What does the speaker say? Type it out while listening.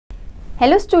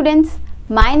Hello students,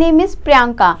 my name is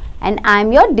Priyanka and I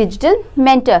am your digital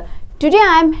mentor. Today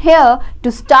I am here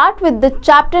to start with the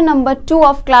chapter number 2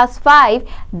 of class 5,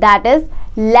 that is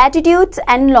Latitudes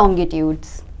and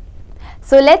Longitudes.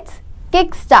 So let's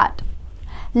kick start.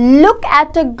 Look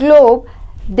at a globe.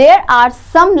 There are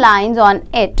some lines on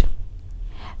it.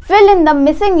 Fill in the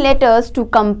missing letters to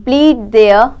complete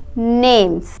their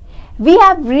names. We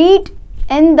have read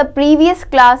in the previous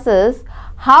classes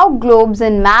how globes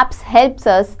and maps helps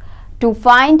us to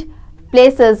find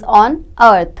places on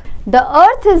Earth. The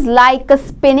Earth is like a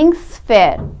spinning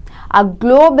sphere. A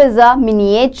globe is a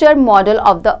miniature model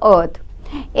of the Earth.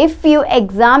 If you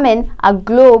examine a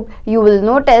globe, you will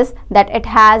notice that it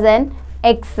has an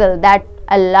axle that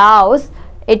allows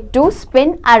it to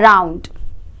spin around.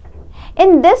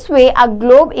 In this way, a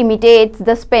globe imitates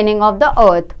the spinning of the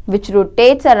Earth, which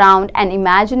rotates around an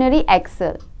imaginary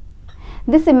axle.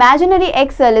 This imaginary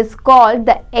axle is called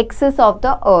the axis of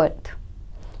the Earth,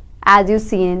 as you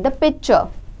see in the picture.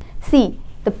 See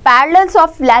the parallels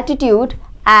of latitude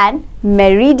and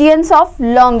meridians of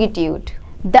longitude.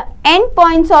 The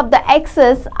endpoints of the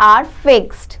axis are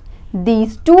fixed.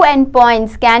 These two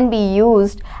endpoints can be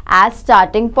used as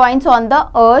starting points on the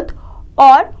Earth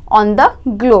or on the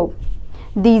globe.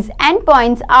 These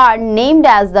endpoints are named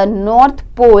as the North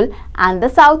Pole and the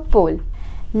South Pole.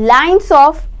 Lines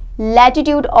of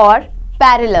latitude or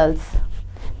parallels.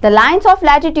 The lines of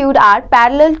latitude are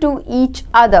parallel to each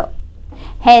other.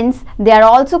 Hence, they are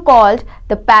also called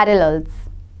the parallels.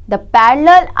 The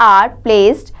parallel are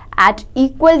placed at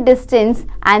equal distance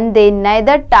and they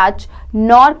neither touch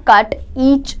nor cut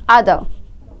each other.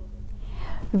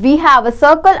 We have a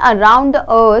circle around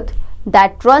the Earth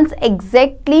that runs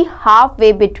exactly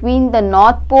halfway between the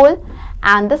North Pole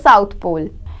and the South Pole.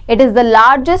 It is the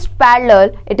largest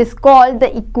parallel. It is called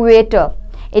the equator.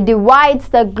 It divides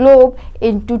the globe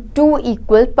into two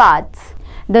equal parts.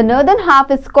 The northern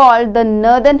half is called the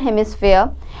northern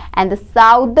hemisphere and the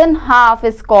southern half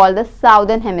is called the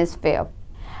southern hemisphere.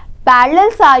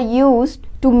 Parallels are used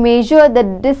to measure the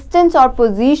distance or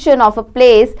position of a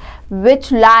place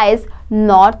which lies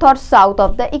north or south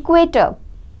of the equator.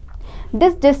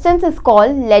 This distance is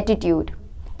called latitude.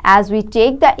 As we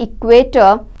take the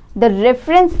equator, the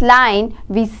reference line,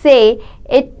 we say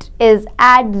it is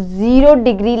at 0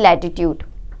 degree latitude.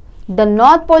 The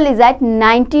North Pole is at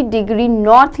 90 degree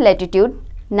north latitude,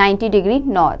 90 degree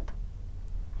north.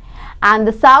 And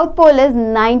the South Pole is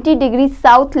 90 degree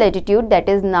south latitude, that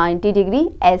is 90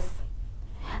 degree S.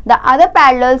 The other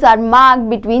parallels are marked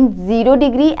between 0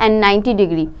 degree and 90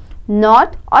 degree,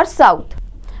 north or south.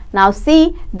 Now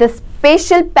see the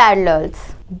spatial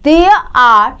parallels. There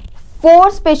are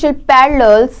 4 spatial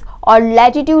parallels or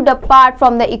latitude apart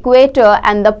from the equator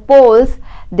and the poles.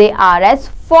 They are as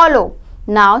follow.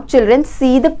 Now children,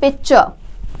 see the picture.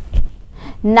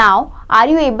 Now are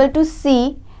you able to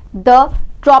see the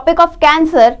Tropic of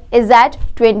Cancer is at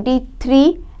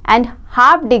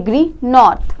 23.5 degree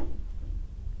north.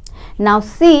 Now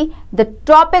see the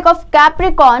Tropic of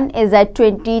Capricorn is at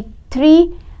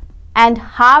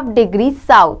 23.5 degree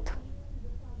south.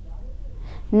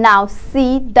 Now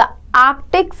see the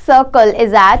Arctic Circle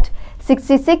is at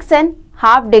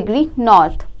 66.5 degree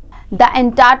north. The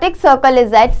Antarctic Circle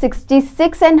is at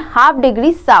 66.5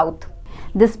 degrees south.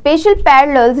 The spatial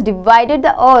parallels divided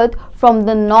the Earth from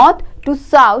the north to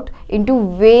south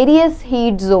into various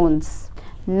heat zones.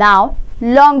 Now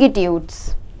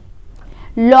longitudes.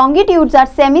 Longitudes are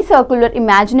semicircular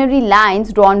imaginary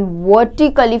lines drawn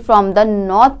vertically from the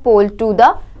North Pole to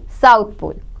the South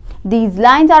Pole. These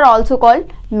lines are also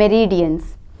called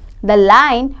meridians. The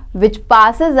line which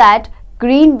passes at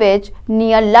Greenwich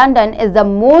near London is the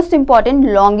most important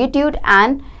longitude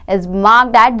and is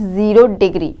marked at 0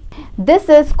 degree. This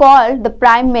is called the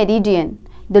prime meridian.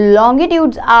 The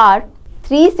longitudes are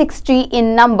 360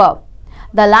 in number.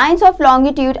 The lines of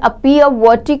longitude appear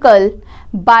vertical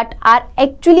but are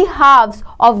actually halves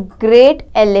of great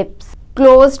ellipse,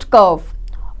 closed curve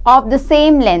of the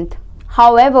same length.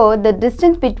 However, the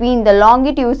distance between the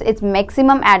longitudes is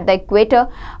maximum at the equator,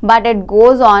 but it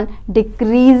goes on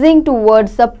decreasing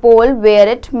towards the pole where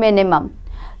it minimum.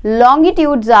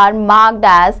 Longitudes are marked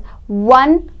as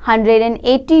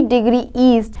 180 degree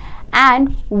east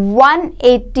and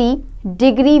 180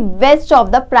 degree west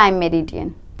of the prime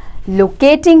meridian.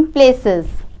 Locating places.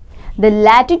 The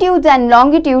latitudes and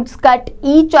longitudes cut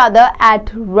each other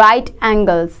at right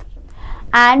angles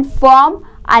and form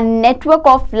a network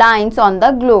of lines on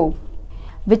the globe,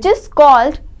 which is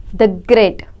called the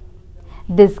grid.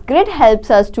 This grid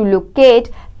helps us to locate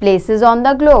places on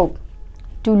the globe.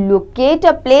 To locate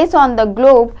a place on the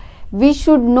globe, we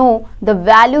should know the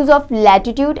values of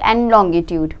latitude and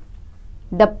longitude.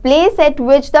 The place at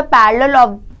which the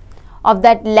parallel of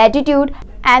that latitude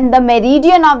and the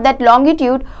meridian of that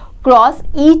longitude cross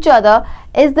each other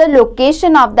is the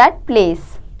location of that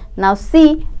place. Now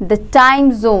see the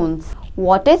time zones.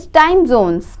 What is time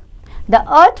zones? The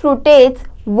earth rotates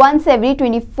once every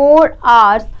 24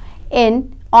 hours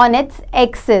on its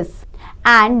axis,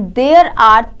 and there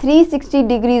are 360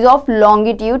 degrees of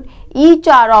longitude. Each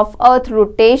hour of earth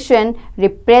rotation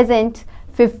represents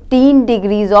 15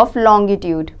 degrees of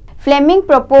longitude. Fleming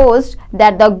proposed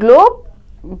that the globe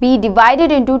be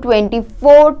divided into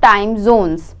 24 time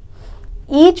zones,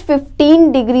 each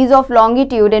 15 degrees of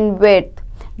longitude in width.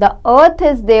 The earth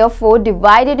is therefore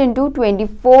divided into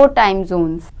 24 time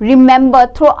zones. Remember,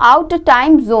 throughout a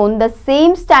time zone, the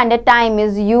same standard time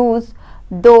is used,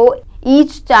 though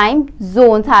each time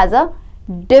zone has a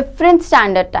different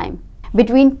standard time.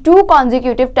 Between two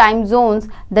consecutive time zones,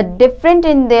 the difference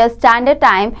in their standard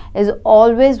time is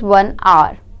always 1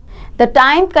 hour. The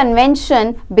time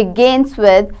convention begins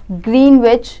with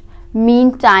Greenwich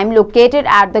Mean Time located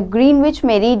at the Greenwich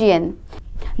Meridian.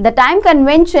 The time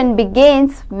convention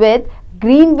begins with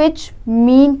Greenwich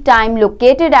Mean Time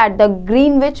located at the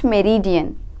Greenwich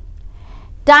Meridian.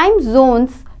 Time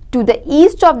zones to the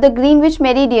east of the Greenwich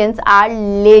Meridians are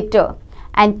later,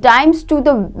 and times to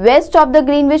the west of the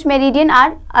Greenwich Meridian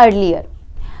are earlier.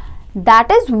 That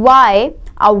is why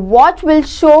a watch will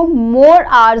show more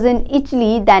hours in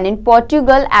Italy than in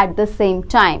Portugal at the same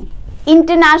time.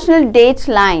 International Date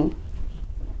Line.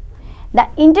 The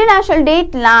international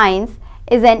date lines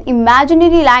is an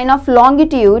imaginary line of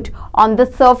longitude on the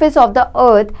surface of the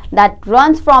earth that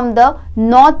runs from the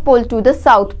North Pole to the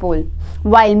South Pole.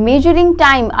 While measuring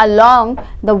time along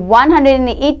the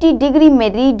 180-degree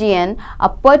meridian, a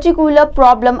particular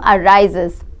problem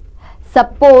arises.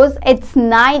 Suppose it's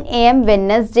 9 a.m.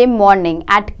 Wednesday morning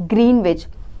at Greenwich.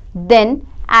 Then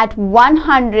at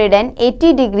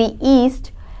 180 degree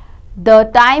east,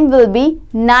 the time will be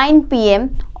 9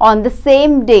 p.m. on the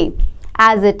same day,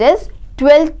 as it is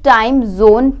 12th time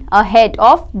zone ahead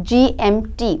of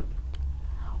GMT.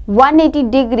 180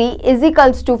 degree is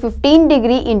equals to 15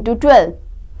 degree into 12,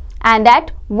 and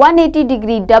at 180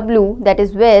 degree W, that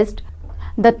is west,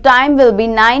 the time will be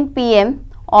 9 p.m.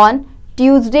 on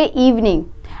Tuesday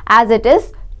evening, as it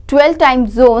is 12 time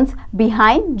zones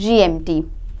behind GMT.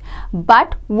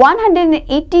 But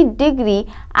 180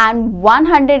 degree and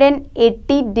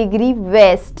 180 degree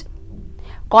west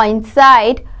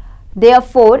coincide.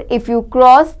 Therefore, if you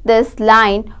cross this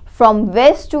line from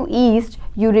west to east,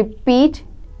 you repeat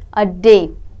a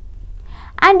day,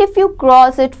 and if you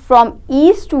cross it from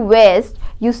east to west,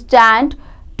 you stand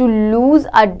to lose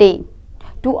a day.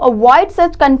 To avoid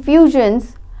such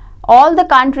confusions, all the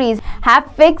countries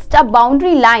have fixed a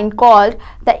boundary line called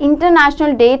the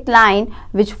International Date Line,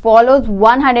 which follows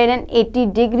 180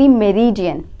 degree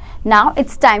meridian. Now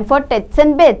it's time for tits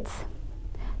and bits.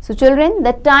 So children,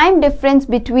 the time difference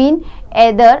between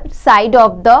either side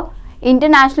of the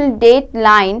International Date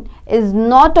Line is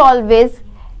not always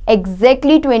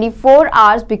exactly 24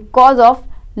 hours because of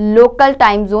local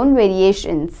time zone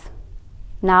variations.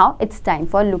 Now it's time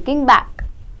for looking back.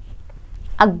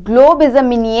 A globe is a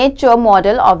miniature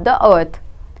model of the earth.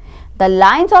 The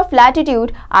lines of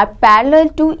latitude are parallel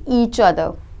to each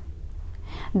other.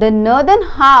 The northern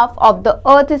half of the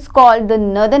earth is called the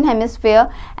northern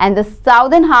hemisphere, and the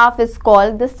southern half is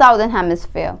called the southern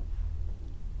hemisphere.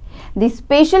 The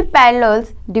spatial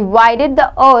parallels divided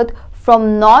the earth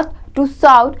from north to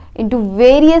south into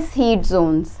various heat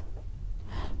zones.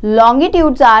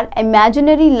 Longitudes are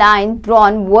imaginary lines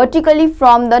drawn vertically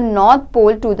from the North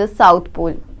Pole to the South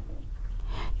Pole.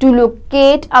 To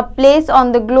locate a place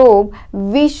on the globe,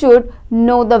 we should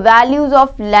know the values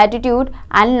of latitude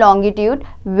and longitude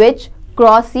which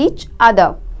cross each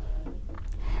other.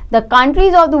 The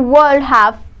countries of the world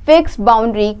have fixed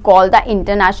boundary called the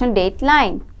International Date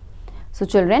Line. So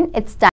children, it's time.